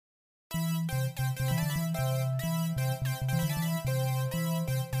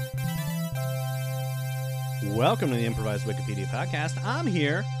Welcome to the Improvised Wikipedia Podcast. I'm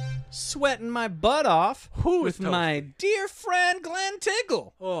here sweating my butt off with my dear friend Glenn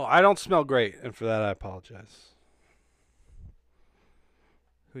Tiggle. Oh, I don't smell great, and for that I apologize.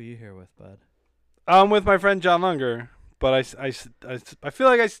 Who are you here with, bud? I'm with my friend John Lunger, but I feel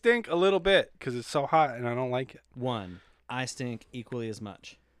like I stink a little bit because it's so hot and I don't like it. One, I stink equally as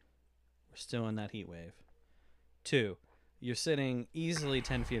much. We're still in that heat wave. Two, you're sitting easily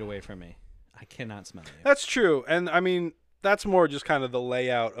 10 feet away from me. I cannot smell you. That's true, and I mean that's more just kind of the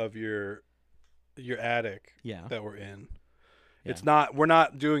layout of your attic that we're in. Yeah. It's not. We're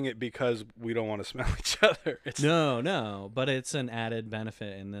not doing it because we don't want to smell each other. No, but it's an added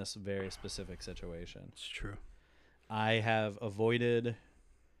benefit in this very specific situation. It's true. I have avoided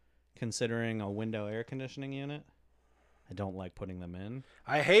considering a window air conditioning unit. I don't like putting them in.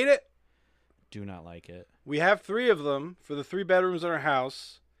 I hate it. Do not like it. We have 3 of them for the 3 bedrooms in our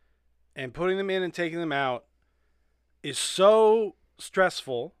house, and putting them in and taking them out is so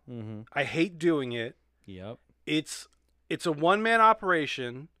stressful. Mm-hmm. I hate doing it. Yep. It's a one-man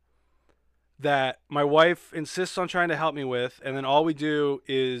operation that my wife insists on trying to help me with, and then all we do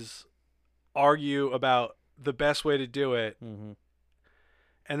is argue about the best way to do it. Mm-hmm.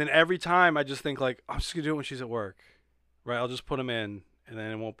 And then every time I just think like, I'm just gonna do it when she's at work, right? I'll just put them in, and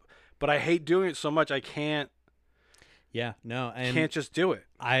then it won't. But I hate doing it so much I can't. Yeah, no, and can't just do it.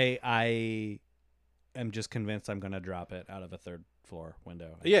 I am just convinced I'm gonna drop it out of a 3rd floor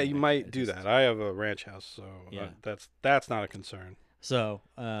window. Yeah, you might do that. I have a ranch house, so yeah. That's not a concern. So,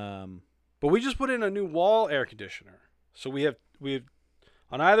 but we just put in a new wall air conditioner. So we have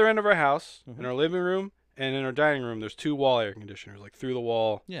on either end of our house, in our living room and in our dining room, there's 2 wall air conditioners, like through the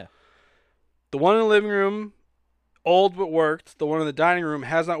wall. Yeah. The one in the living room, old but worked. The one in the dining room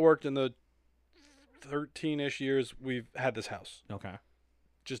has not worked in the 13-ish years we've had this house. Okay.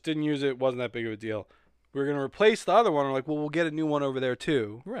 Just didn't use it. Wasn't that big of a deal. We were going to replace the other one. We're like, well, we'll get a new one over there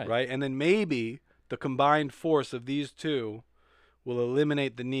too. Right. And then maybe the combined force of these 2 will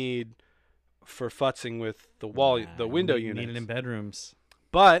eliminate the need for futzing with the window units. Need it in bedrooms.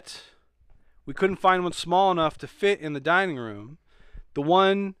 But we couldn't find one small enough to fit in the dining room. The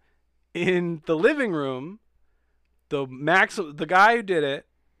one in the living room, the guy who did it,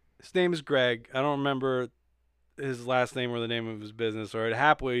 his name is Greg. I don't remember his last name or the name of his business, or I'd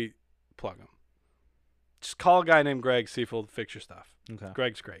happily plug him. Just call a guy named Greg, see if he'll fix your stuff. Okay.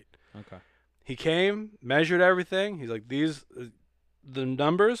 Greg's great. Okay. He came, measured everything. He's like, the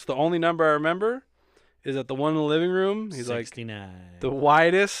numbers, the only number I remember is that the one in the living room. He's 69. like, the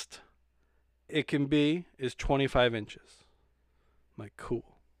widest it can be is 25 inches. I'm like,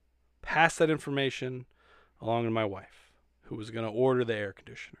 cool. Pass that information along to my wife, who was going to order the air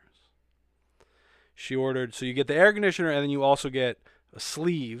conditioners. She ordered, so you get the air conditioner and then you also get a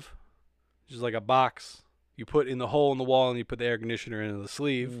sleeve, which is like a box you put in the hole in the wall and you put the air conditioner into the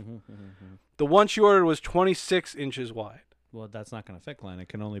sleeve. Mm-hmm. The one she ordered was 26 inches wide. Well, that's not going to fit, Glenn. It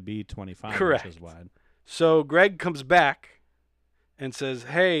can only be 25 Correct. inches wide. So Greg comes back and says,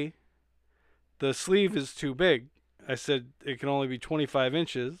 hey, the sleeve is too big. I said, it can only be 25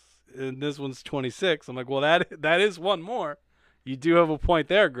 inches, and this one's 26. I'm like, well, that is one more. You do have a point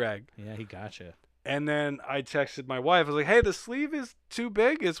there, Greg. Yeah, he got you. And then I texted my wife. I was like, hey, the sleeve is too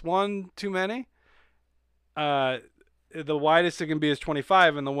big. It's one too many. The widest it can be is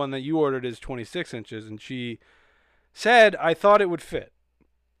 25, and the one that you ordered is 26 inches. And she said, I thought it would fit.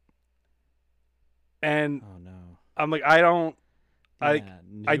 And oh, no. I'm like, I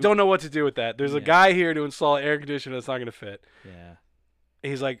don't know what to do with that. There's a guy here to install an air conditioner that's not going to fit. Yeah.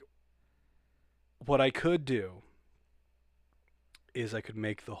 He's like, what I could do is I could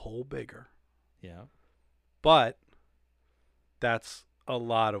make the hole bigger. Yeah. But that's a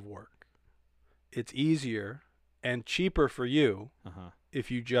lot of work. It's easier and cheaper for you if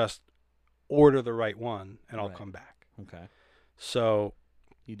you just order the right one, and I'll come back. Okay. So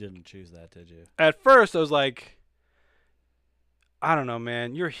you didn't choose that, did you? At first, I was like, I don't know,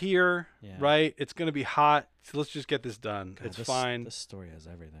 man. You're here, right? It's going to be hot. So let's just get this done. God, it's fine. This story has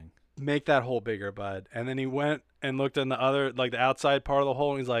everything. Make that hole bigger, bud. And then he went and looked in the other, like the outside part of the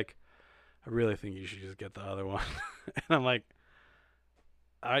hole, and he's like, I really think you should just get the other one. And I'm like,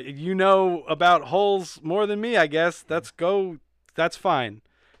 you know about holes more than me, I guess. That's fine.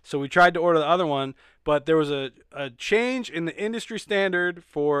 So we tried to order the other one, but there was a change in the industry standard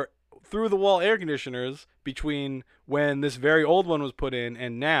for through-the-wall air conditioners between when this very old one was put in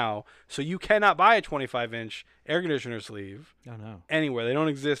and now. So you cannot buy a 25-inch air conditioner sleeve anywhere. They don't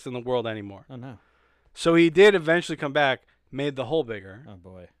exist in the world anymore. Oh, no. So he did eventually come back, made the hole bigger. Oh,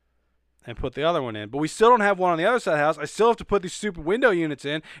 boy. and put the other one in. But we still don't have one on the other side of the house. I still have to put these stupid window units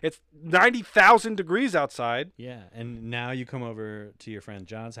in. It's 90,000 degrees outside. Yeah, and now you come over to your friend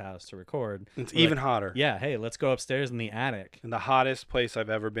John's house to record. It's We're even like, hotter. Yeah, hey, let's go upstairs in the attic. In the hottest place I've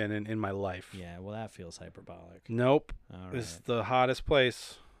ever been in my life. Yeah, well, that feels hyperbolic. Nope. All right. It's the hottest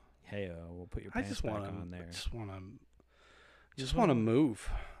place. Hey, we'll put your I pants just back want on to. there. Just want to move. Just want to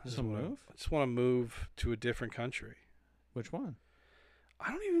move? I just want to move to a different country. Which one?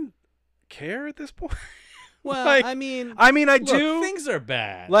 I don't even care at this point. Well, Like, I mean, I look, do. things are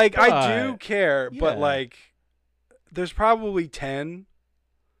bad. Like, I do but- care, but yeah. like, there's probably 10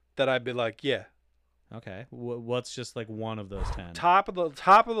 that I'd be like, yeah. Okay, what's just like one of those 10? Top of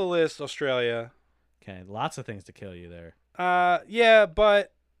the list, Australia. Okay, lots of things to kill you there. Yeah,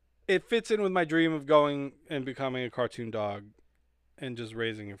 but it fits in with my dream of going and becoming a cartoon dog and just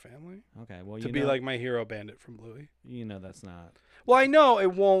raising a family. Okay, well, To you be know, like my hero bandit from Bluey. you know that's not. Well, I know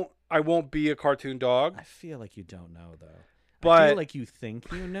I won't be a cartoon dog, I feel like you don't know though. I but feel like you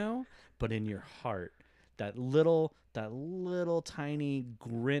think you know, but in your heart, that little tiny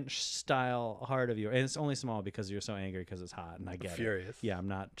Grinch style heart of yours, and it's only small because you're so angry because it's hot, and I get it. furious. Yeah, I'm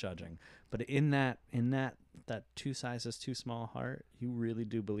not judging, but in that two sizes too small heart, you really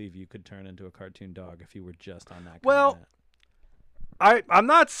do believe you could turn into a cartoon dog if you were just on that. Well, I'm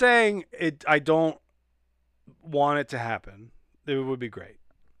not saying it. I don't want it to happen. It would be great.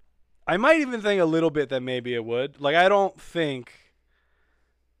 I might even think a little bit that maybe it would. Like, I don't think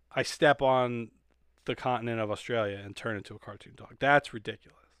I step on the continent of Australia and turn into a cartoon dog. That's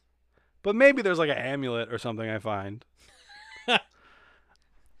ridiculous. But maybe there's like an amulet or something I find.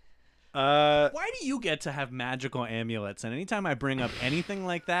 Why do you get to have magical amulets? And anytime I bring up anything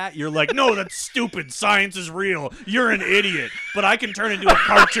like that, you're like, no, that's stupid. Science is real. You're an idiot. But I can turn into a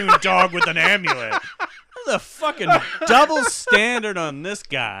cartoon dog with an amulet. The fucking double standard on this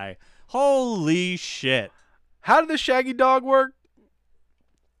guy. Holy shit. How did the Shaggy dog work?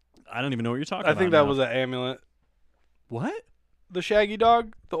 I don't even know what you're talking I about. think that now. was an amulet. What? The Shaggy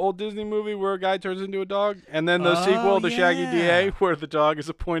Dog, the old Disney movie where a guy turns into a dog, and then the Oh, sequel, The Shaggy yeah. DA, where the dog is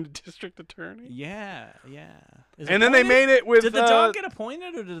appointed district attorney. Yeah. Is And then they appointed? made it with. Did the dog get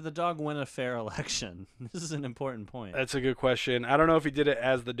appointed, or did the dog win a fair election? This is an important point. That's a good question. I don't know if he did it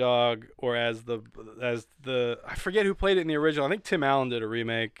as the dog or as the. I forget who played it in the original. I think Tim Allen did a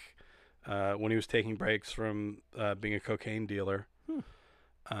remake when he was taking breaks from being a cocaine dealer.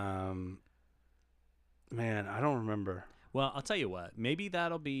 Man, I don't remember. Well, I'll tell you what. Maybe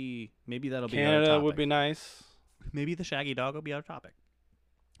that'll be our Canada topic. would be nice. Maybe the Shaggy Dog will be our topic.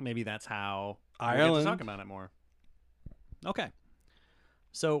 Maybe that's how we get Ireland. to talk about it more. Okay.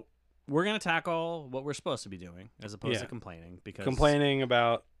 So we're gonna tackle what we're supposed to be doing as opposed to complaining, because Complaining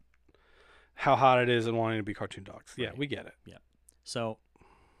about how hot it is and wanting to be cartoon dogs. Yeah, Right. we get it. So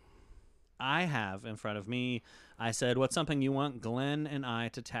I have in front of me, I said, what's something you want Glenn and I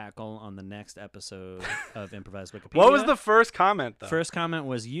to tackle on the next episode of Improvised Wikipedia? What was the first comment, though? First comment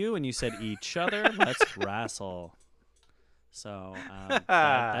was you, and you said each other. Let's wrestle. So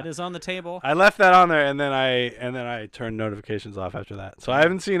that is on the table. I left that on there, and then I turned notifications off after that. So I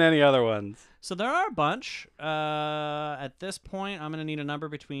haven't seen any other ones. So there are a bunch. At this point, I'm going to need a number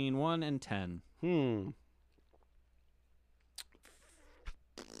between 1 and 10.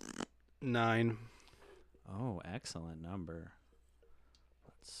 9. Oh, excellent number.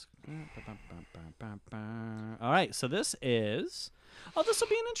 Let's. All right, so this is. Oh, this will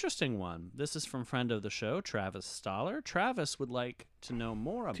be an interesting one. This is from friend of the show, Travis Stoller. Travis would like to know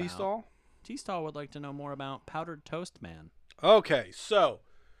more about. T-Stall? T-Stall would like to know more about Powdered Toast Man. Okay, so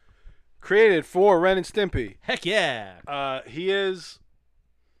created for Ren and Stimpy. Heck yeah! He is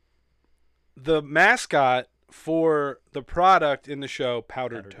the mascot for the product in the show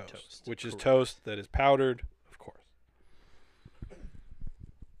Powdered Toast, which is Correct. toast that is powdered, of course.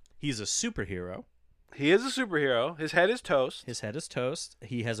 He's a superhero. He is a superhero. His head is toast. His head is toast.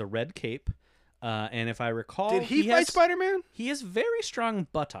 He has a red cape. And if I recall, Did he fight has, Spider-Man? He has very strong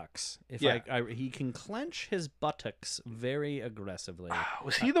buttocks. If Yeah. he can clench his buttocks very aggressively.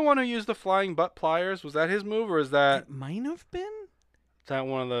 Was he the one who used the flying butt pliers? Was that his move, or is that It might have been.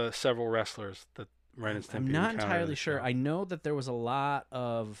 one of the several wrestlers that Ren and Stimpy I'm not encountered in entirely the sure. show? I know that there was a lot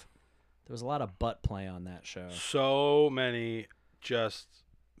of butt play on that show. So many just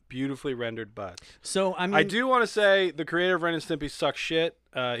beautifully rendered butts. So I mean, I do want to say the creator of Ren and Stimpy sucks shit.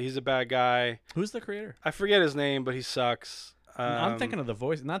 He's a bad guy. Who's the creator? I forget his name, but he sucks. I'm thinking of the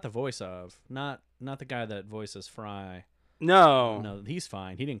voice, not the voice of, not the guy that voices Fry. No, No, he's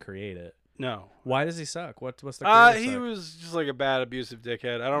fine. He didn't create it. no. Why does he suck? What's the creator He suck? was just like a bad, abusive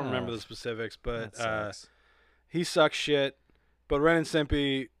dickhead. I don't remember Oh, the specifics, but That sucks. he sucks shit. But Ren and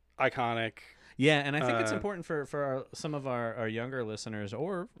Stimpy, iconic. Yeah, and I think it's important for some of our younger listeners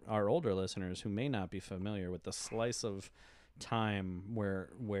or our older listeners who may not be familiar with the slice of time where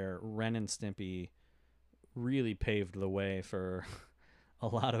Ren and Stimpy really paved the way for a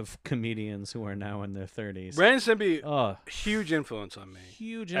lot of comedians who are now in their 30s. Ren and Stimpy, huge influence on me.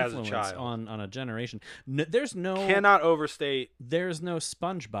 Huge as influence a child. on a generation. Cannot overstate. There's no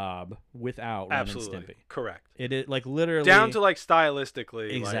SpongeBob without Absolutely. Ren and Stimpy. Correct. It is like literally down to like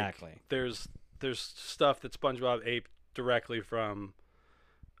stylistically. Exactly. Like, there's stuff that SpongeBob aped directly from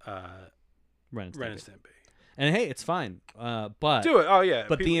Ren and Ren and Stimpy. Stimpy. And hey, it's fine. But Do it. Oh yeah.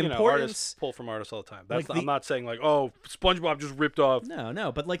 But People, the importance artists pull from artists all the time. That's like I'm not saying like, oh, SpongeBob just ripped off.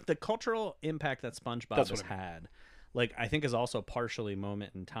 No, but like the cultural impact that SpongeBob has had, like I think is also partially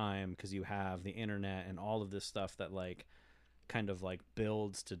moment in time because you have the internet and all of this stuff that like kind of like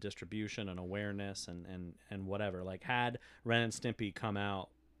builds to distribution and awareness and whatever. Like had Ren and Stimpy come out,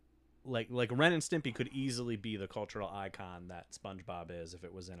 like Ren and Stimpy could easily be the cultural icon that SpongeBob is if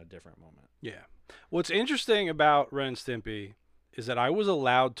it was in a different moment. Yeah. What's interesting about Ren and Stimpy is that I was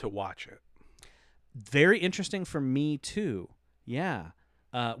allowed to watch it. Very interesting for me too. Yeah.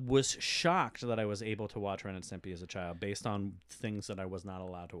 Was shocked that I was able to watch Ren and Stimpy as a child based on things that I was not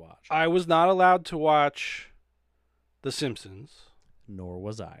allowed to watch. I was not allowed to watch The Simpsons. Nor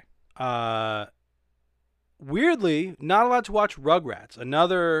was I. Weirdly, not allowed to watch Rugrats.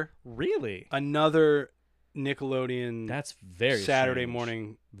 Another Nickelodeon. That's very Saturday strange.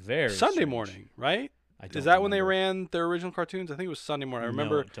 Morning. Very Sunday strange. morning, right? I don't Is that when they remember. ran their original cartoons? I think it was Sunday morning. I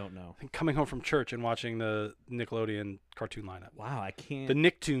remember. No, I don't know. Coming home from church and watching the Nickelodeon cartoon lineup. Wow, I can't. The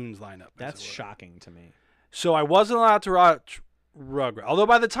Nicktoons lineup. That's shocking to me. So I wasn't allowed to watch Rugrats. Although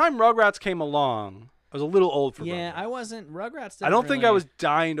by the time Rugrats came along, I was a little old for Rugrats. Yeah, I wasn't. Rugrats. I don't think I was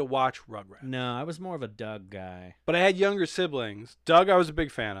dying to watch Rugrats. No, I was more of a Doug guy. But I had younger siblings. Doug, I was a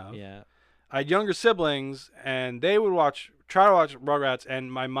big fan of. Yeah. I had younger siblings, and they would try to watch Rugrats,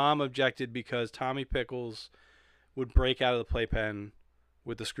 and my mom objected because Tommy Pickles would break out of the playpen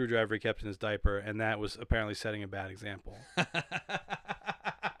with the screwdriver he kept in his diaper, and that was apparently setting a bad example.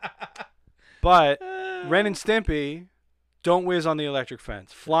 But Ren and Stimpy don't whiz on the electric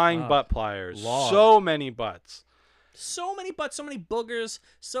fence. Flying butt pliers. Lord. So many butts. So many butts, so many boogers,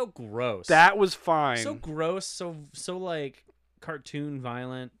 so gross. That was fine. So gross, so like cartoon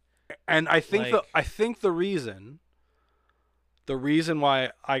violent. And I think like, the reason why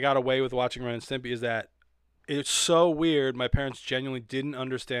I got away with watching Ren and Stimpy is that it's so weird. My parents genuinely didn't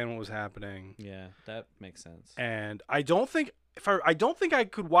understand what was happening. Yeah, that makes sense. And I don't think I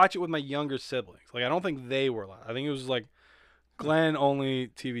could watch it with my younger siblings. Like I don't think they were allowed. I think it was like Glenn only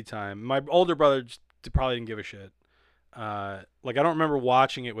TV time. My older brother just probably didn't give a shit. Like I don't remember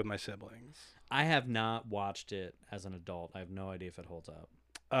watching it with my siblings. I have not watched it as an adult. I have no idea if it holds up.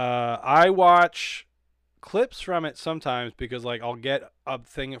 I watch clips from it sometimes because like I'll get a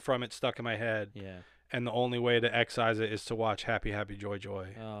thing from it stuck in my head. Yeah. And the only way to excise it is to watch Happy Happy Joy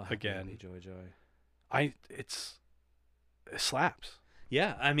Joy again. Happy Joy Joy. It slaps.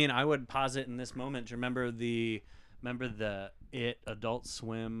 Yeah, I mean, I would posit in this moment. Do you remember the Adult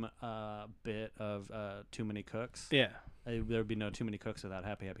Swim bit of Too Many Cooks? Yeah. There would be no Too Many Cooks without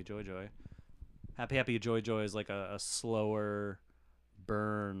Happy Happy Joy Joy. Happy Happy Joy Joy is like a slower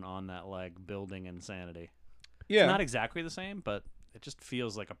burn on that like building insanity. Yeah. It's not exactly the same, but it just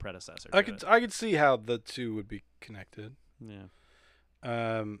feels like a predecessor. I could see how the two would be connected.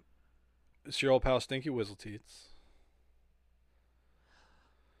 Yeah. It's your old pal Stinky Whistleteats.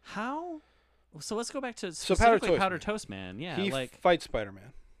 How? So let's go back to So specifically Powder Toast Toast Man. Yeah, he like fights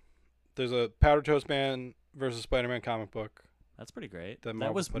Spider-Man. There's a Powder Toast Man versus Spider-Man comic book. that's pretty great. That That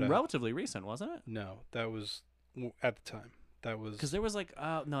Marvel was put out. relatively recent, wasn't it? No, that was at the time. That was Because there was like,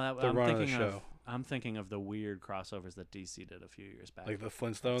 no, the I'm run of the thinking show. I'm thinking of the weird crossovers that DC did a few years back. like the That's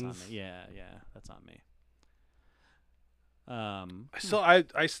on Flintstones. me. Yeah, that's on me. I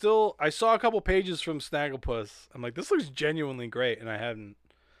saw a couple pages from Snagglepuss. I'm like, this looks genuinely great, and I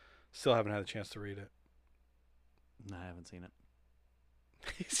still haven't had a chance to read it. No, I haven't seen it.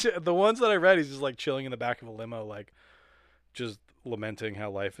 The ones that I read, he's just like chilling in the back of a limo, like just lamenting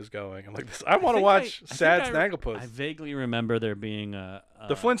how life is going. I'm like, I want to watch sad Snagglepuss. I vaguely remember there being the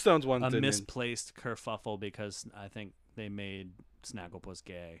Flintstones ones a didn't. misplaced kerfuffle because I think they made Snagglepuss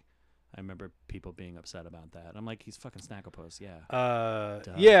gay. I remember people being upset about that. I'm like, he's fucking Snagglepuss, yeah.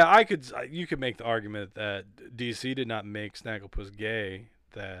 Yeah, you could make the argument that DC did not make Snagglepuss gay.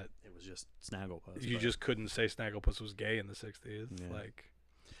 That it was just Snagglepuss. you just couldn't say Snagglepuss was gay in the 60s. Yeah. Like,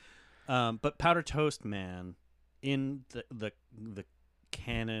 but Powder Toast Man in the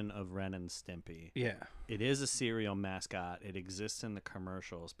canon of Ren and Stimpy. Yeah. It is a cereal mascot. It exists in the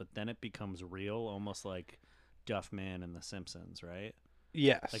commercials, but then it becomes real, almost like Duffman and The Simpsons, right?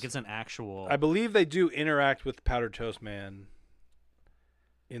 Yes. Like it's an actual. I believe they do interact with Powdered Toast Man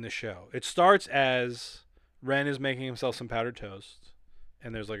in the show. It starts as Ren is making himself some powdered toast,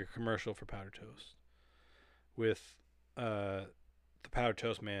 and there's like a commercial for powdered toast with the Powdered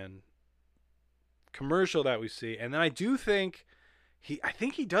Toast Man commercial that we see, and then I think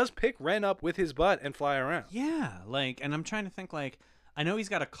he does pick Ren up with his butt and fly around. Yeah, like, and I'm trying to think, like, I know he's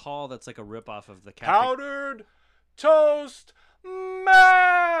got a call that's like a ripoff of the Powdered Toast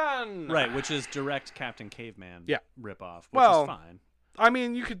Man, right, which is direct Captain Caveman. Yeah. Ripoff, which Well, is fine. I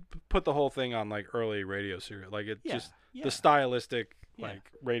mean, you could put the whole thing on like early radio serial, like it just Yeah. the stylistic Yeah.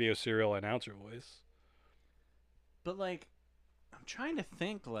 like radio serial announcer voice. But like, I'm trying to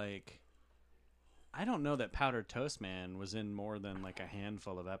think, like, I don't know that Powdered Toast Man was in more than like a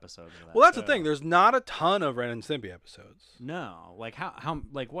handful of episodes of that. Well, that's show. the thing. There's not a ton of Ren and Stimpy episodes. No, like how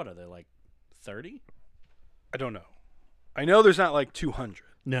like what are they, like 30? I don't know. I know there's not like 200.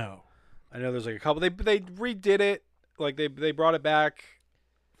 No. I know there's like a couple. They redid it. Like they brought it back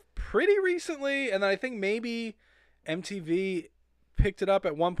pretty recently, and then I think maybe MTV picked it up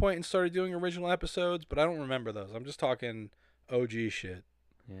at one point and started doing original episodes, but I don't remember those. I'm just talking OG shit.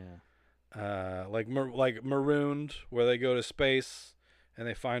 Yeah. Like Marooned, where they go to space and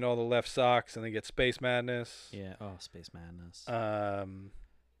they find all the left socks and they get Space Madness. Yeah. Oh, Space Madness.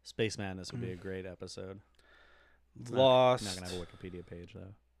 Space Madness would be a great episode. Lost. Not gonna have a Wikipedia page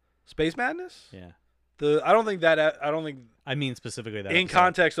though. Space Madness? Yeah. I don't think I mean specifically that in episode.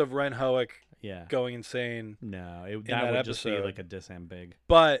 context of Ren Hoek Yeah. going insane. No, that that would just be episode. like a disambig.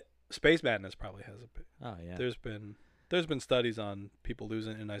 But Space Madness probably has a. Oh yeah. There's been studies on people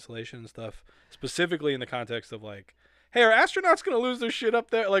losing in isolation and stuff, specifically in the context of like, hey, are astronauts gonna lose their shit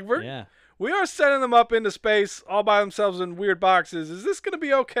up there? Like we are sending them up into space all by themselves in weird boxes. Is this gonna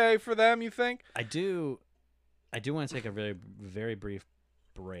be okay for them? You think? I do want to take a very very brief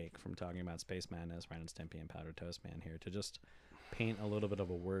break from talking about Space Madness, Ren and Stimpy, and Powdered Toast Man here to just paint a little bit of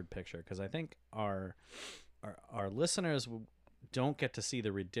a word picture, because I think our listeners don't get to see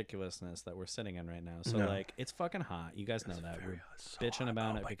the ridiculousness that we're sitting in right now. So like, it's fucking hot. You guys know that. We're bitching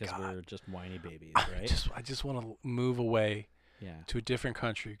about it because we're just whiny babies, right? I just want to move away Yeah. to a different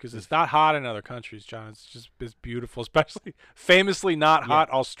country because it's not hot in other countries, John. It's beautiful, especially famously not hot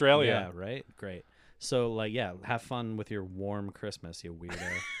Australia. Yeah, right? Great. So, like, yeah, have fun with your warm Christmas, you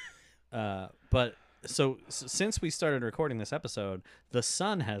weirdo. But so since we started recording this episode, the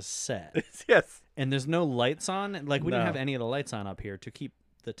sun has set. Yes. And there's no lights on. Like, we No. didn't have any of the lights on up here to keep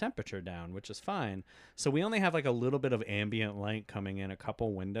the temperature down, which is fine. So we only have like a little bit of ambient light coming in a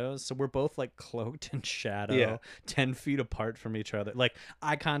couple windows. So we're both like cloaked in shadow, 10 feet apart from each other. Like,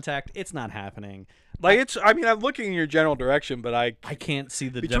 eye contact, it's not happening. Like I'm looking in your general direction, but I can't see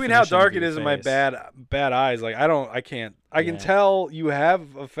the between how definition dark of it your is in my face. bad eyes. Like I can't. I can Yeah. tell you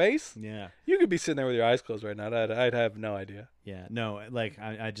have a face. Yeah. You could be sitting there with your eyes closed right now. I'd have no idea. Yeah, no, like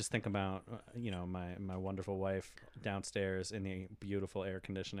I just think about my wonderful wife downstairs in the beautiful air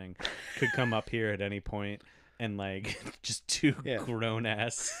conditioning could come up here at any point and like just two grown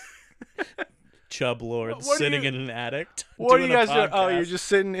ass chub lords What do sitting you- in an attic. What are doing you a guys doing? Oh, you're podcast. just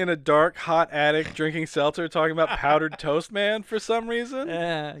sitting in a dark, hot attic drinking seltzer, talking about Powdered Toast Man for some reason.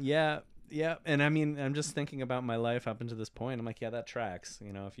 Yeah, and I mean, I'm just thinking about my life up until this point. I'm like, yeah, that tracks.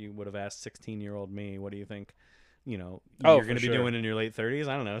 If you would have asked 16-year-old me, what do you think? You're for going to be sure. doing in your late 30s?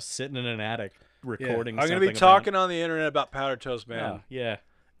 I don't know, sitting in an attic recording. I'm going gonna be talking on the internet about Powdered Toast Man. Oh, yeah,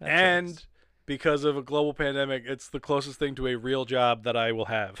 that and tracks. because of a global pandemic, it's the closest thing to a real job that I will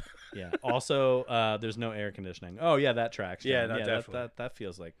have. Yeah. Also, there's no air conditioning. Oh yeah, that tracks. Yeah, John. no, definitely. That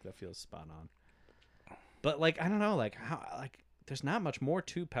feels spot on. But like, I don't know, like how there's not much more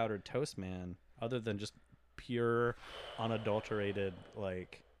to Powdered Toast Man other than just pure, unadulterated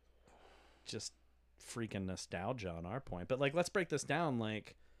like, just freaking nostalgia on our point. But like, let's break this down.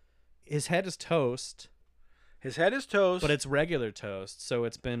 Like, his head is toast. His head is toast, But it's regular toast, so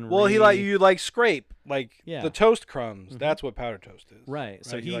it's been you scrape Yeah. the toast crumbs. Mhm. That's what powdered toast is. right.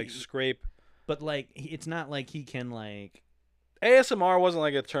 So you he like scrape. but like it's not like he can like ASMR wasn't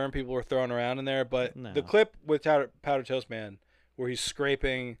like a term people were throwing around in there, but No. the clip with powdered toast man where he's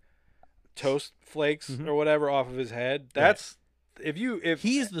scraping toast flakes Mhm. or whatever off of his head. That's if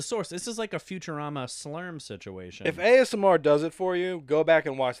he's the source. This is like a Futurama Slurm situation. if ASMR does it for you, go back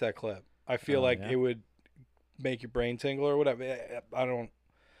and watch that clip. I feel Oh, like yeah? it would make your brain tingle or whatever. I'm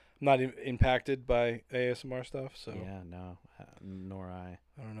not impacted by ASMR stuff, so yeah, no, nor I.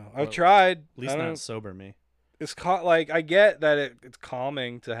 I don't know. Well, I've tried. At least I don't not sober me. It's like I get that it's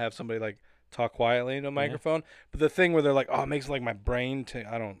calming to have somebody like talk quietly into a microphone, but the thing where they're like, oh, it makes like my brain.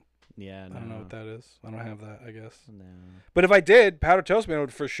 I don't know what that is. I don't have that, I guess. No. But if I did, Powder Toast Man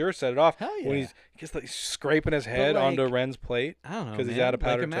would for sure set it off. Hell yeah. When he's just like scraping his head onto Ren's plate. I don't know, because he's out of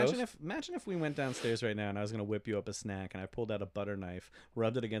powdered toast. Imagine if we went downstairs right now and I was gonna whip you up a snack and I pulled out a butter knife,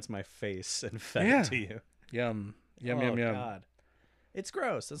 rubbed it against my face, and fed it to you. Yum. Oh, God. It's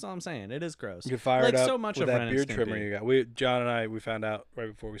gross. That's all I'm saying. It is gross. You fired up so much with of that beard trimmer you got. John and I, we found out right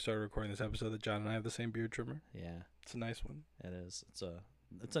before we started recording this episode that John and I have the same beard trimmer. Yeah, it's a nice one. It is.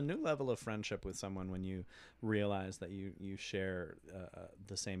 It's a new level of friendship with someone when you realize that you share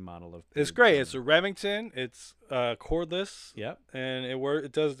the same model of. It's great. Trimmer. It's a Remington. It's cordless. Yep. And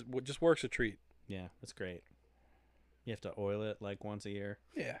it just works a treat. Yeah, it's great. You have to oil it like once a year.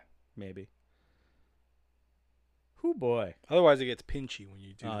 Yeah, maybe. Whoo boy. Otherwise, it gets pinchy when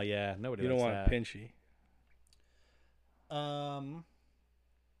you do. Oh yeah, nobody. You don't want that. It pinchy.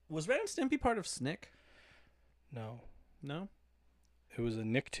 Was Ren and Stimpy part of Snick? No. No. It was a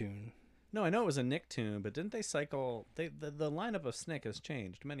Nicktoon. No, I know it was a Nicktoon, but didn't they cycle? The lineup of Snick has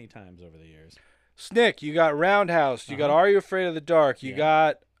changed many times over the years. Snick, you got Roundhouse, you got Are You Afraid of the Dark, you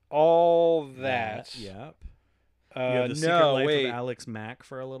got all that. Yep. You have the Secret Life wait. of Alex Mack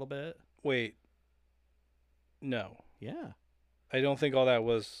for a little bit. Wait. No. Yeah. I don't think all that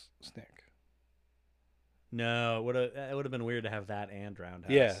was Snick. No, it would have been weird to have that and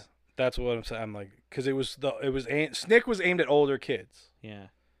Roundhouse. Yeah, that's what I'm saying. I'm like, because Snick was aimed at older kids. Yeah.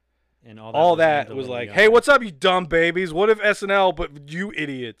 And all that was like, hey, what's up, you dumb babies? What if SNL, but you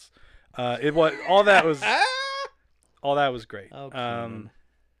idiots? It was all that was. All that was great. Okay.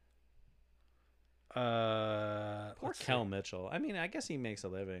 Poor Kel Mitchell. I mean, I guess he makes a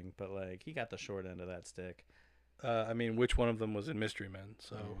living, but like he got the short end of that stick. I mean, which one of them was in Mystery Men?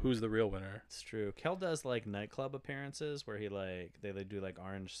 So who's the real winner? It's true. Kel does like nightclub appearances where he like they do like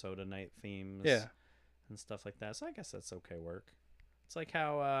orange soda night themes, and stuff like that. So I guess that's okay work. It's like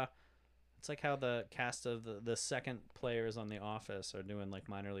how the cast of the second players on The Office are doing like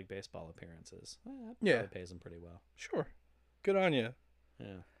minor league baseball appearances. That probably pays them pretty well. Sure, good on you.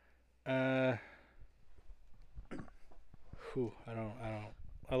 Yeah.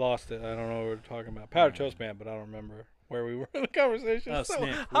 I lost it. I don't know what we were talking about. Powder Toast Man, but I don't remember where we were in the conversation. Oh, so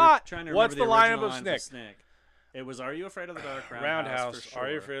Snick. hot. What's the lineup of Snick? It was Are You Afraid of the Dark? Roundhouse. For sure.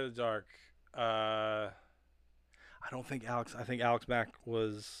 Are You Afraid of the Dark? I don't think Alex. I think Alex Mack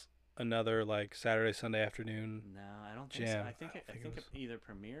was another like Saturday, Sunday afternoon. No, I don't think so. I think it either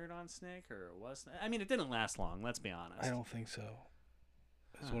premiered on Snick or it was. I mean, it didn't last long. Let's be honest. I don't think so.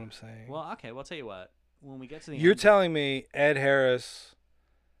 That's what I'm saying. Well, okay. Well, I'll tell you what. When we get to the You're telling me Ed Harris,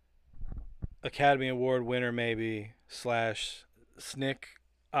 Academy Award winner maybe / Snick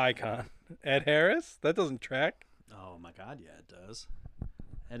icon. Ed Harris? That doesn't track. Oh my God, yeah, it does.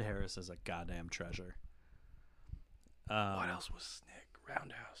 Ed Harris is a goddamn treasure. What else was Snick?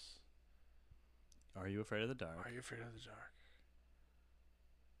 Roundhouse. Are You Afraid of the Dark? Are You Afraid of the Dark?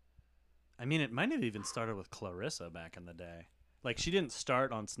 I mean, it might have even started with Clarissa back in the day. Like, she didn't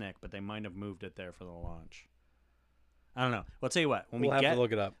start on Snick, but they might have moved it there for the launch. I don't know. Well, I'll tell you what. We'll have to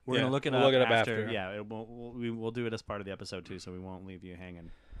look it up. We're going to look it up after. Yeah, we'll do it as part of the episode, too, so we won't leave you hanging.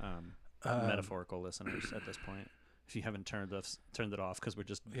 Metaphorical listeners at this point. If you haven't turned it off because we're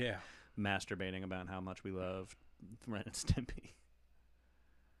just masturbating about how much we love Ren and Stimpy.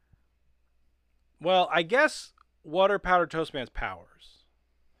 Well, I guess what are Powdered Toast Man's powers?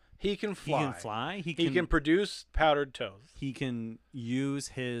 He can fly. He can produce powdered toast. He can use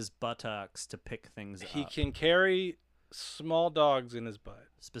his buttocks to pick things up. He can carry small dogs in his butt.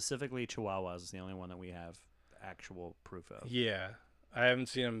 Specifically, Chihuahuas is the only one that we have actual proof of. Yeah. I haven't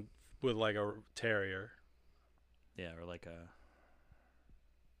seen him with like a terrier. Yeah, or like a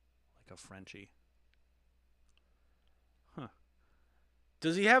Frenchie. Huh.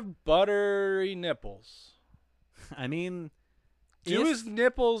 Does he have buttery nipples? I mean... Do his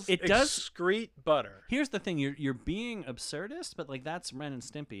nipples excrete butter? Here's the thing: you're being absurdist, but like that's Ren and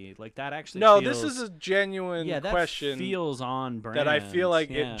Stimpy. Like that actually. No, this is a genuine question. Feels on brand. That I feel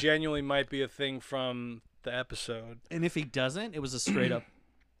like it genuinely might be a thing from the episode. And if he doesn't, it was a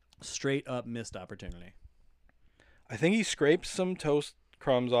straight up missed opportunity. I think he scrapes some toast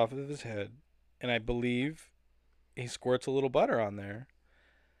crumbs off of his head, and I believe he squirts a little butter on there.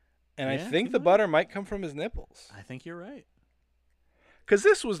 And I think the butter might come from his nipples. I think you're right. Because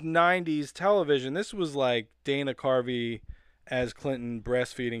this was 90s television. This was like Dana Carvey as Clinton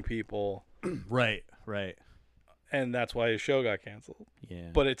breastfeeding people. Right. And that's why his show got canceled.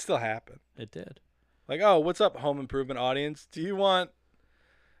 Yeah. But it still happened. It did. Like, oh, what's up, Home Improvement audience? Do you want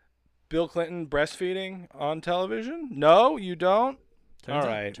Bill Clinton breastfeeding on television? No, you don't? All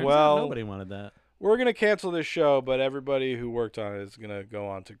right. Turns Well, out nobody wanted that. we're going to cancel this show, but everybody who worked on it is going to go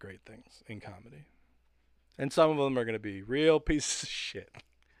on to great things in comedy. And some of them are going to be real pieces of shit.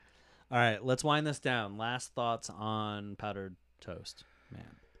 All right, let's wind this down. Last thoughts on powdered toast,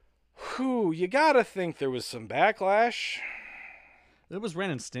 man. Whew, you got to think there was some backlash. There was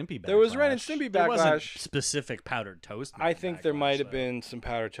Ren and Stimpy backlash. There was Ren and Stimpy There wasn't backlash. specific powdered toast. I think there backlash, might have though. been some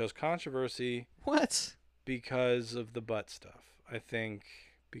powdered toast controversy What? because of the butt stuff. I think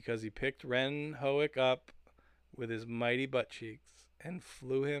because he picked Ren Hoek up with his mighty butt cheeks and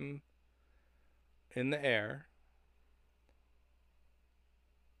flew him in the air.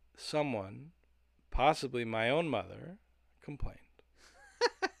 Someone, possibly my own mother, complained.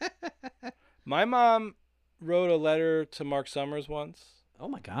 My mom wrote a letter to Mark Summers once Oh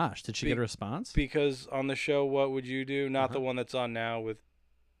my gosh! Did she get a response? because on the show What Would You Do? Not the Uh-huh. one that's on now with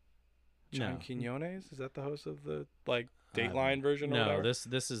John No. Quinones. Is that the host of the Dateline version or No, whatever?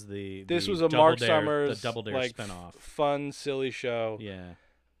 this is the. This the was a Double Mark Dare, Summers the Double Dare like spinoff. fun, silly show.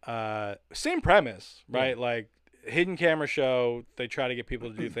 Yeah. Same premise, right? Yeah. Like hidden camera show. They try to get people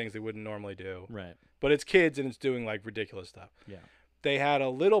to do things they wouldn't normally do, Right. but it's kids and it's doing like ridiculous stuff. Yeah. They had a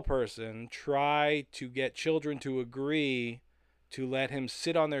little person try to get children to agree to let him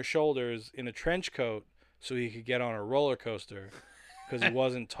sit on their shoulders in a trench coat so he could get on a roller coaster because he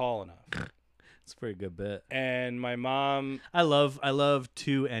wasn't tall enough. It's a pretty good bit. And my mom, I love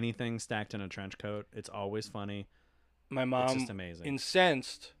two anything stacked in a trench coat. It's always funny. my It's mom, just amazing.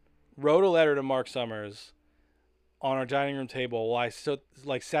 incensed, wrote a letter to Mark Summers on our dining room table while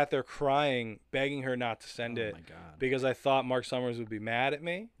I sat there crying, begging her not to send Oh it my god. because I thought Mark Summers would be mad at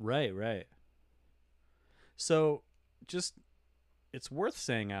me. Right. So, just it's worth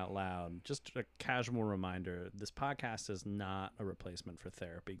saying out loud, just a casual reminder, this podcast is not a replacement for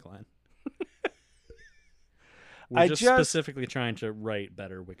therapy, Glenn. We're I just just- specifically trying to write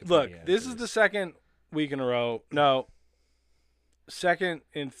better Wikipedia. Look, this is the entries. second week in a row. No, second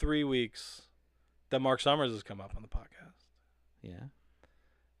in 3 weeks that Mark Summers has come up on the podcast. Yeah.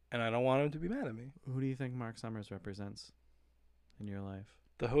 And I don't want him to be mad at me. Who do you think Mark Summers represents in your life?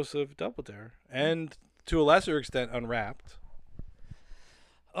 The host of Double Dare. And to a lesser extent, Unwrapped.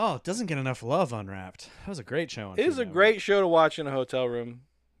 Oh, it doesn't get enough love, Unwrapped. That was a great show. On It is a Food great show to watch in a hotel room.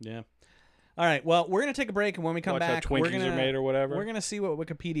 Network. Yeah. All right. Well, we're gonna take a break, and when we come Watch back, how we're Twinkies gonna are made or whatever. we're gonna see what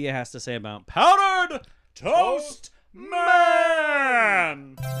Wikipedia has to say about powdered toast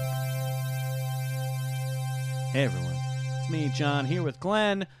man. Hey everyone, it's me, John, here with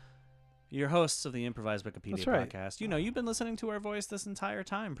Glenn, your hosts of the Improvised Wikipedia That's right. podcast. You know, you've been listening to our voice this entire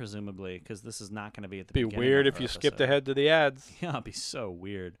time, presumably, because this is not going to be at the It'd be beginning weird of if our you skipped episode. ahead to the ads. Yeah, it'd be so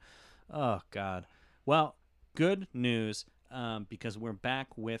weird. Oh, God. Well, good news, because we're back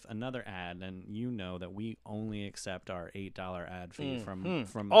with another ad, and you know that we only accept our $8 ad fee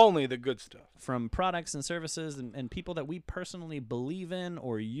from Only the good stuff. from products and services and people that we personally believe in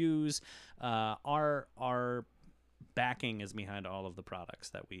or use. Our backing is behind all of the products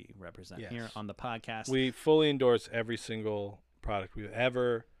that we represent here Yes. on the podcast. We fully endorse every single product we've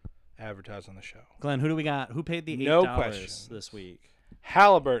ever advertised on the show. Glenn, who do we got? Who paid the $8 No questions. this week?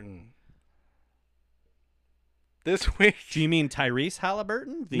 Halliburton. This week. Do you mean Tyrese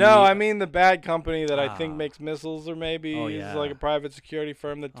Halliburton? No, I mean the bad company that I think Ah. makes missiles, or maybe Oh, is yeah. like a private security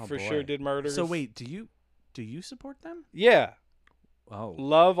firm that Oh, for boy. sure did murders. So wait, do you support them? Yeah. Oh,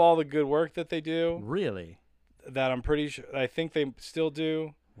 Love all the good work that they do. really? That I'm pretty sure. I think they still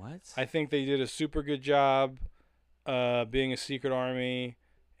do. What? I think they did a super good job being a secret army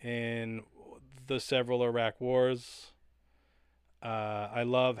in the several Iraq wars. I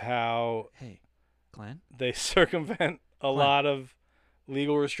love how Hey, Glenn. they circumvent a lot of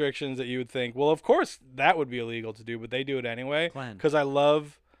legal restrictions that you would think, well, of course that would be illegal to do, but they do it anyway. Glenn. Because I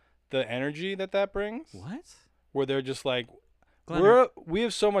love the energy that brings. What? Where they're just like, Glenn, we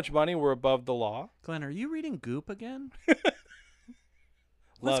have so much money, we're above the law. Glenn, are you reading Goop again?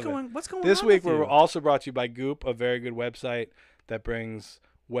 Love it. What's going This on week with you? we're also brought to you by Goop, a very good website that brings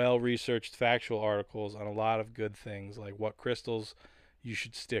well-researched factual articles on a lot of good things, like what crystals you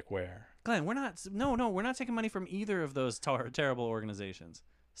should stick where. Glenn, we're not. No, we're not taking money from either of those terrible organizations.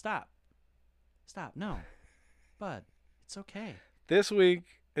 Stop. No, Bud, it's okay. This week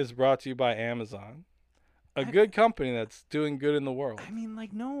is brought to you by Amazon, a good company that's doing good in the world. I mean,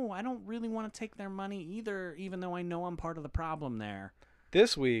 like, no, I don't really want to take their money either, even though I know I'm part of the problem there.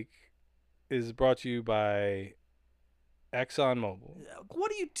 This week is brought to you by ExxonMobil.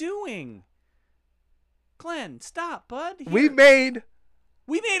 What are you doing? Glenn, stop, Bud. Here. We made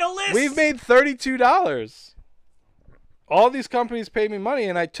a list. $32 all these companies paid me money,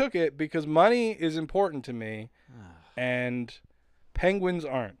 and I took it because money is important to me, and penguins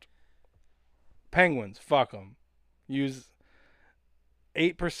aren't. Penguins, fuck them. Use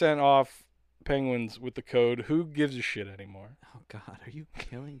 8% off penguins with the code. Who gives a shit anymore? Oh God, are you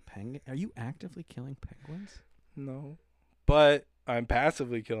killing penguins? Are you actively killing penguins? No, but I'm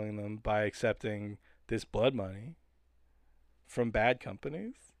passively killing them by accepting this blood money from bad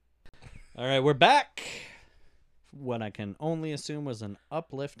companies. All right, we're back. What I can only assume was an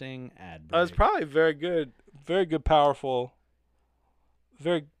uplifting ad break. It's probably very good, powerful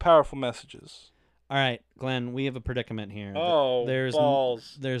messages. All right, Glenn, we have a predicament here. Oh,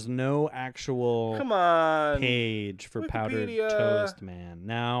 balls. There's no actual Come on page for Wikipedia. Powdered Toast Man.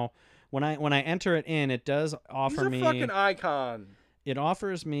 Now, when I enter it in, it does offer me He's a fucking icon. It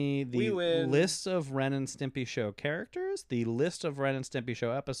offers me the list of Ren and Stimpy Show characters, the list of Ren and Stimpy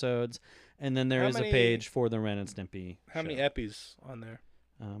Show episodes, and then there is a page for the Ren and Stimpy How show. many epis on there?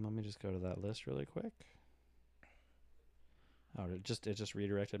 Let me just go to that list really quick. Oh, it just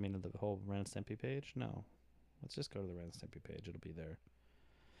redirected me to the whole Ren and Stimpy page? No. Let's just go to the Ren and Stimpy page. It'll be there.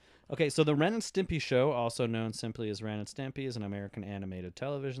 Okay, so the Ren and Stimpy Show, also known simply as Ren and Stimpy, is an American animated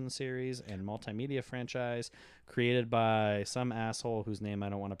television series and multimedia franchise created by some asshole whose name I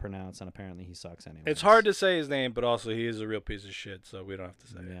don't want to pronounce, and apparently he sucks anyway. It's hard to say his name, but also he is a real piece of shit, so we don't have to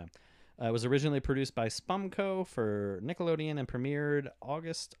say it. It was originally produced by Spumco for Nickelodeon and premiered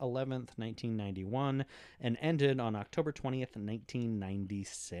August 11th, 1991, and ended on October 20th,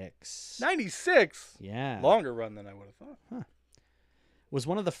 1996. 96? Yeah. Longer run than I would have thought. Huh. Was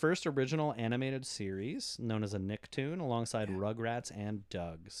one of the first original animated series, known as a Nicktoon, alongside Rugrats and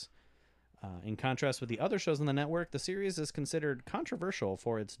Doug's. In contrast with the other shows on the network, the series is considered controversial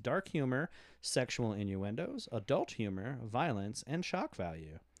for its dark humor, sexual innuendos, adult humor, violence, and shock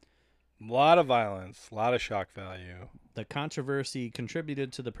value. A lot of violence, a lot of shock value. The controversy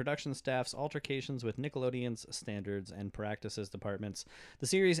contributed to the production staff's altercations with Nickelodeon's standards and practices departments. The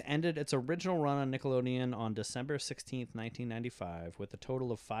series ended its original run on Nickelodeon on December 16th, 1995, with a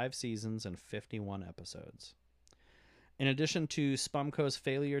total of 5 seasons and 51 episodes. In addition to Spumco's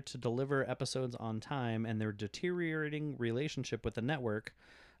failure to deliver episodes on time and their deteriorating relationship with the network,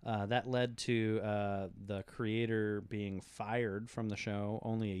 that led to the creator being fired from the show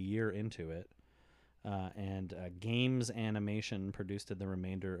only a year into it. And Games Animation produced the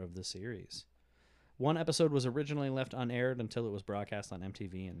remainder of the series. One episode was originally left unaired until it was broadcast on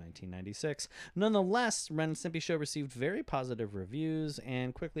MTV in 1996. Nonetheless, Ren and Stimpy Show received very positive reviews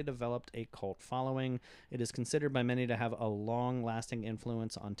and quickly developed a cult following. It is considered by many to have a long-lasting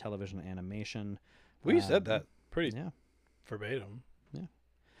influence on television animation. We said that pretty yeah. verbatim. Yeah.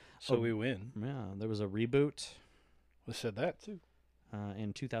 So we win. Yeah, there was a reboot. We said that too.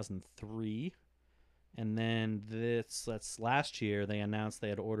 In 2003. And then that's last year, they announced they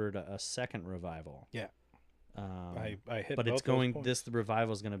had ordered a second revival. Yeah. I hit but both it's those going. points. The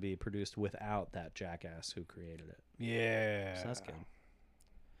revival is going to be produced without that jackass who created it. Yeah. So that's good.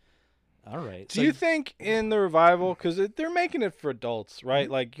 All right. Do you think in the revival, because they're making it for adults, right?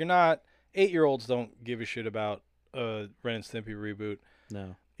 Mm-hmm. Like, you're not 8-year-olds don't give a shit about Ren and Stimpy reboot.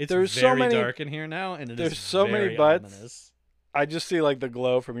 No. It's There's very so many, dark in here now, and there's is so many very butts. ominous. I just see like the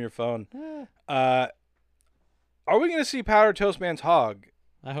glow from your phone. Are we going to see Powdered Toast Man's hog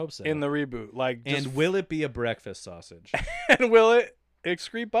I hope so. in the reboot? Like, just and will it be a breakfast sausage? and will it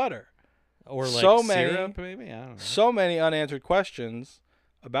excrete butter? Or like So many- syrup, maybe? I don't know. So many unanswered questions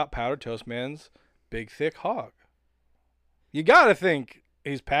about Powdered Toast Man's big, thick hog. You got to think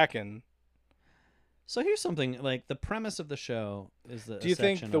he's packing. So here's something, like, the premise of the show is the Do you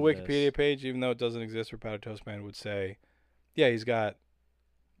think the Wikipedia page, even though it doesn't exist for Powdered Toast Man, would say, yeah, he's got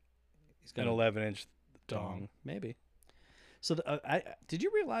an 11-inch dong? Maybe. So did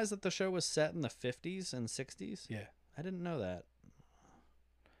you realize that the show was set in the 50s and 60s? Yeah. I didn't know that.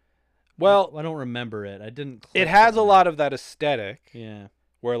 Well, I don't remember it. I didn't. it has a lot of that aesthetic. Yeah.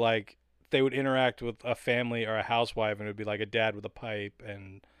 Where, like, they would interact with a family or a housewife, and it would be like a dad with a pipe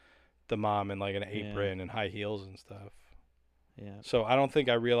and the mom in like an apron and high heels and stuff. Yeah. So I don't think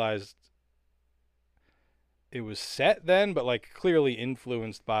I realized it was set then, but like clearly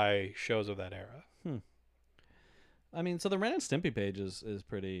influenced by shows of that era. I mean, so the Ren and Stimpy page is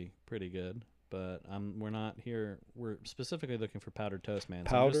pretty good, but we're not here. We're specifically looking for Powdered Toast Man.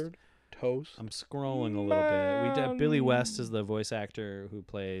 So Powdered Toast. I'm scrolling a little bit. Billy West is the voice actor who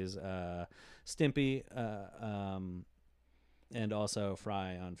plays Stimpy, and also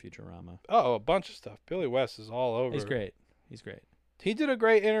Fry on Futurama. Oh, a bunch of stuff. Billy West is all over. He's great. He's great. He did a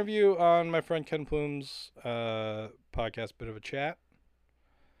great interview on my friend Ken Plume's podcast, Bit of a Chat.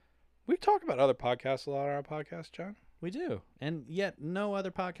 We talk about other podcasts a lot on our podcast, John. We do. And yet no other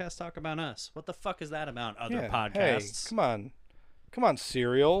podcasts talk about us. What the fuck is that about, other Yeah. podcasts? Hey, come on. Come on,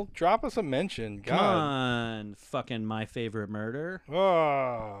 Serial. Drop us a mention. God. Come on, fucking My Favorite Murder.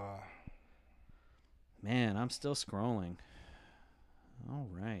 Oh. Man, I'm still scrolling. All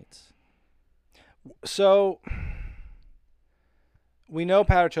right. So, we know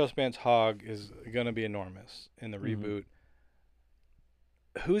Powder Toast Man's hog is going to be enormous in the reboot.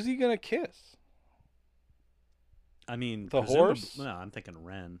 Who's he going to kiss? I mean, The horse? No, I'm thinking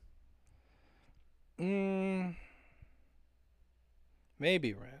Ren.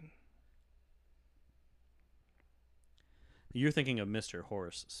 Maybe Ren. You're thinking of Mr.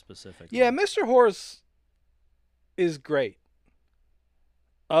 Horse specifically. Yeah, Mr. Horse is great.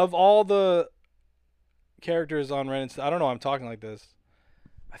 Of all the characters on Ren and I don't know, I'm talking like this.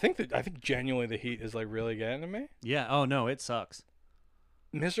 I think genuinely the heat is like really getting to me. Yeah, oh no, it sucks.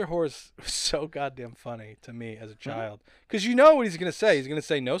 Mr. Horse was so goddamn funny to me as a child. Because you know what he's going to say. He's going to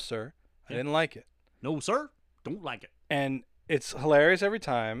say, "No, sir. I didn't like it." No, sir. Don't like it. And it's hilarious every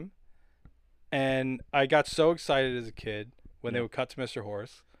time. And I got so excited as a kid when they would cut to Mr.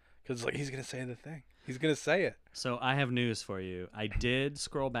 Horse. Because like, he's going to say the thing. He's going to say it. So I have news for you. I did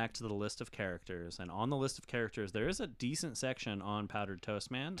scroll back to the list of characters. And on the list of characters, there is a decent section on Powdered Toast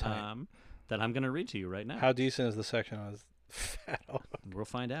Man that I'm going to read to you right now. How decent is the section on his fat hog? We'll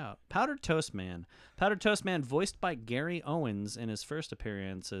find out. Powdered Toast Man. Powdered Toast Man, voiced by Gary Owens in his first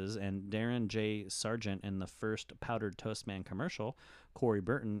appearances and Darren J. Sargent in the first Powdered Toast Man commercial, Corey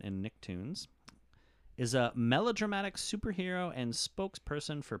Burton in Nicktoons, is a melodramatic superhero and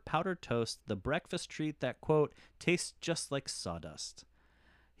spokesperson for Powdered Toast, the breakfast treat that, quote, tastes just like sawdust.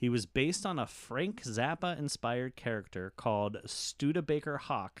 He was based on a Frank Zappa-inspired character called Studebaker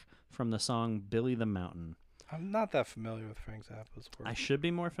Hawk from the song Billy the Mountain. I'm not that familiar with Frank Zappa's work. I should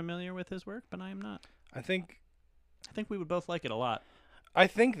be more familiar with his work, but I am not. I think we would both like it a lot. I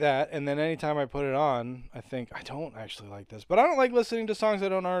think that, and then anytime I put it on, I think I don't actually like this. But I don't like listening to songs I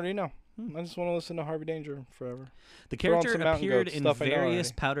don't already know. I just want to listen to Harvey Danger forever. The character appeared in stuff I know various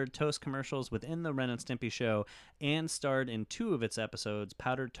already. Powdered Toast commercials within the Ren and Stimpy show and starred in 2 of its episodes,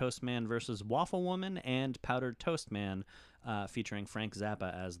 Powdered Toast Man vs. Waffle Woman and Powdered Toast Man, featuring Frank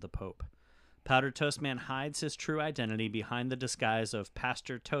Zappa as the Pope. Powdered Toast Man hides his true identity behind the disguise of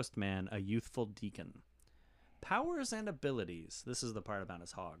Pastor Toast Man, a youthful deacon. Powers and abilities. This is the part about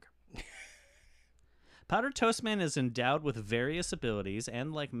his hog. Powdered Toast Man is endowed with various abilities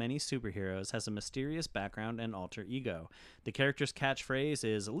and, like many superheroes, has a mysterious background and alter ego. The character's catchphrase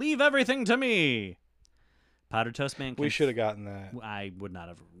is, "Leave everything to me!" Powdered Toast Man can... We should have gotten that. I would not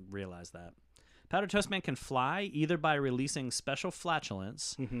have realized that. Powdered Toast Man can fly either by releasing special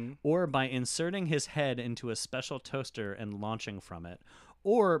flatulence or by inserting his head into a special toaster and launching from it,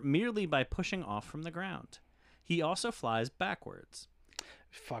 or merely by pushing off from the ground. He also flies backwards.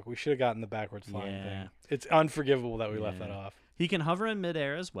 Fuck, we should have gotten the backwards flying Yeah. thing. It's unforgivable that we left that off. He can hover in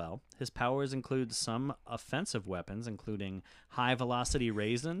midair as well. His powers include some offensive weapons, including high-velocity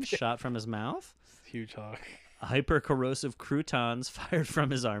raisins shot from his mouth, Huge hog. hyper-corrosive croutons fired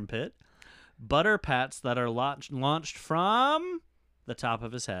from his armpit, butter pats that are launched from the top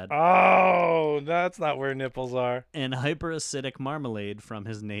of his head, Oh, that's not where nipples are. and hyperacidic marmalade from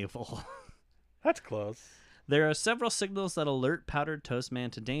his navel. That's close. There are several signals that alert Powdered Toast Man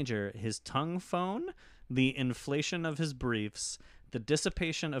to danger: his tongue phone, the inflation of his briefs, the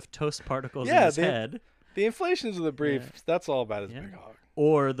dissipation of toast particles in his head, The inflations of the brief, that's all about his big hog.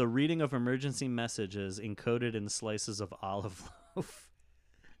 or the reading of emergency messages encoded in slices of olive loaf.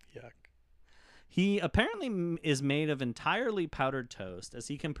 Yuck. He apparently is made of entirely powdered toast, as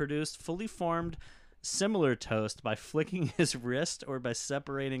he can produce fully formed similar toast by flicking his wrist or by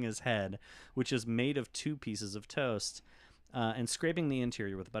separating his head, which is made of 2 pieces of toast, and scraping the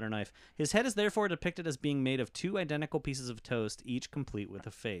interior with a butter knife. His head is therefore depicted as being made of 2 identical pieces of toast, each complete with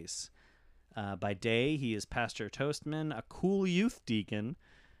a face. By day, he is Pastor Toastman, a cool youth deacon.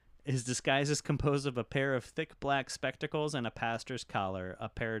 His disguise is composed of a pair of thick black spectacles and a pastor's collar, a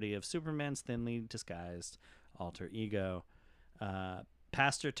parody of Superman's thinly disguised alter ego.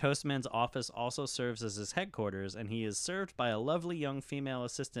 Pastor Toastman's office also serves as his headquarters, and he is served by a lovely young female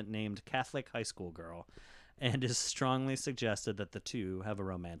assistant named Catholic High School Girl, and is strongly suggested that the two have a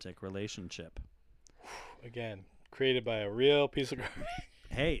romantic relationship. Again, created by a real piece of garbage.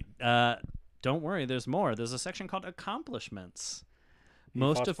 Hey, don't worry, there's more. There's a section called Accomplishments.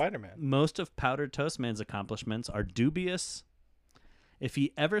 Fought Spider-Man. Most of Powdered Toastman's accomplishments are dubious. If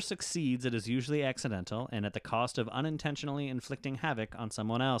he ever succeeds, it is usually accidental and at the cost of unintentionally inflicting havoc on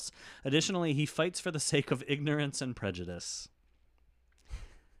someone else. Additionally, he fights for the sake of ignorance and prejudice.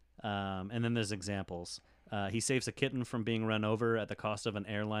 And then there's examples. He saves a kitten from being run over at the cost of an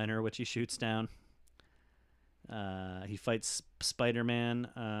airliner, which he shoots down. He fights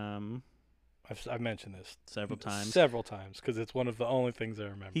Spider-Man I've mentioned this several times. Several times, because it's one of the only things I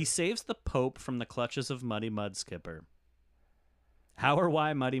remember. He saves the Pope from the clutches of Muddy Mudskipper. How or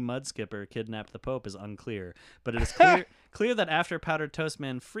why Muddy Mudskipper kidnapped the Pope is unclear, but it is clear that after Powdered Toast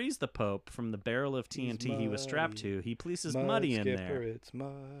Man frees the Pope from the barrel of TNT he was strapped to, he places Muddy in there. It's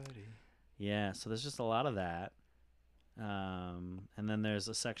Muddy. Yeah, so there's just a lot of that. And then there's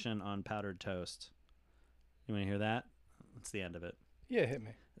a section on powdered toast. You want to hear that? That's the end of it. Yeah, hit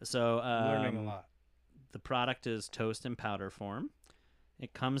me. So I'm learning a lot. The product is toast in powder form.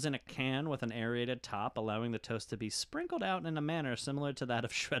 It comes in a can with an aerated top, allowing the toast to be sprinkled out in a manner similar to that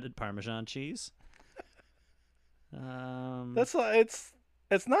of shredded Parmesan cheese. It's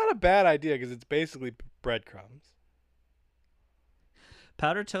not a bad idea because it's basically breadcrumbs.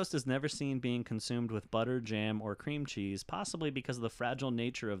 Powdered toast is never seen being consumed with butter, jam, or cream cheese, possibly because the fragile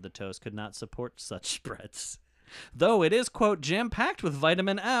nature of the toast could not support such spreads. Though it is, quote, jam-packed with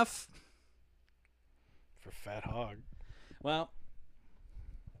vitamin F. For Fat Hog. Well,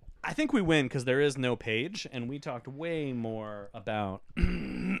 I think we win because there is no page, and we talked way more about...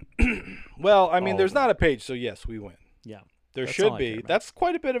 Well, I mean, there's not a page, so yes, we win. Yeah. There should be. That's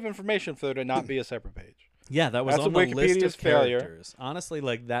quite a bit of information for there to not be a separate page. Yeah, that was That's on the list Wikipedia's of failure. characters. Honestly,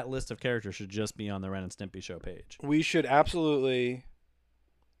 like, that list of characters should just be on the Ren and Stimpy Show page. We should absolutely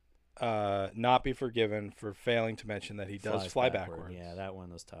not be forgiven for failing to mention that he does fly backwards. Yeah, that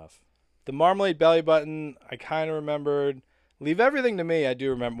one was tough. The Marmalade belly button, I kind of remembered. Leave everything to me, I do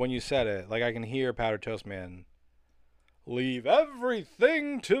remember when you said it. Like, I can hear Powdered Toast Man. Leave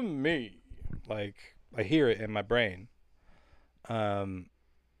everything to me. Like, I hear it in my brain.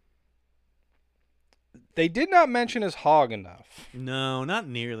 They did not mention his hog enough. No, not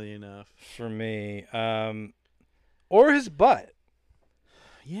nearly enough. For me. Or his butt.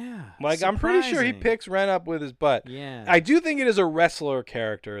 Yeah. Like, I'm pretty sure he picks Ren up with his butt. Yeah. I do think it is a wrestler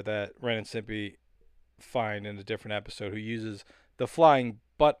character that Ren and Stimpy find in a different episode who uses the flying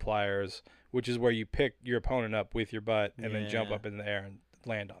butt pliers, which is where you pick your opponent up with your butt and then jump up in the air and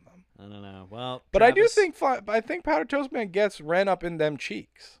land on them. I don't know. Well, but Travis... I think Powdered Toast Man gets Ren up in them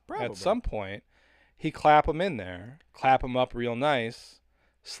cheeks. Probably. At some point. He clap him in there, clap him up real nice,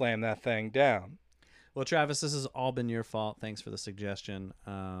 slam that thing down. Well, Travis, this has all been your fault. Thanks for the suggestion.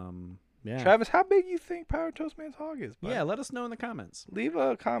 Yeah. Travis, how big you think Powdered Toast Man's hog is? Bud? Yeah, let us know in the comments. Leave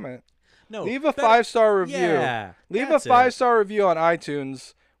a comment. No, leave a 5-star review. Yeah, leave a 5-star review on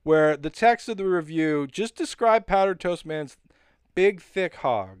iTunes where the text of the review just describe Powdered Toast Man's big, thick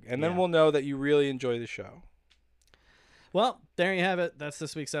hog, and then we'll know that you really enjoy the show. Well, there you have it. That's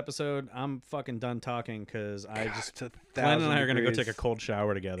this week's episode. I'm fucking done talking because Glenn and I are going to go take a cold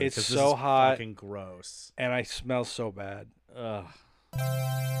shower together. It's so this is hot. Fucking gross. And I smell so bad. Ugh.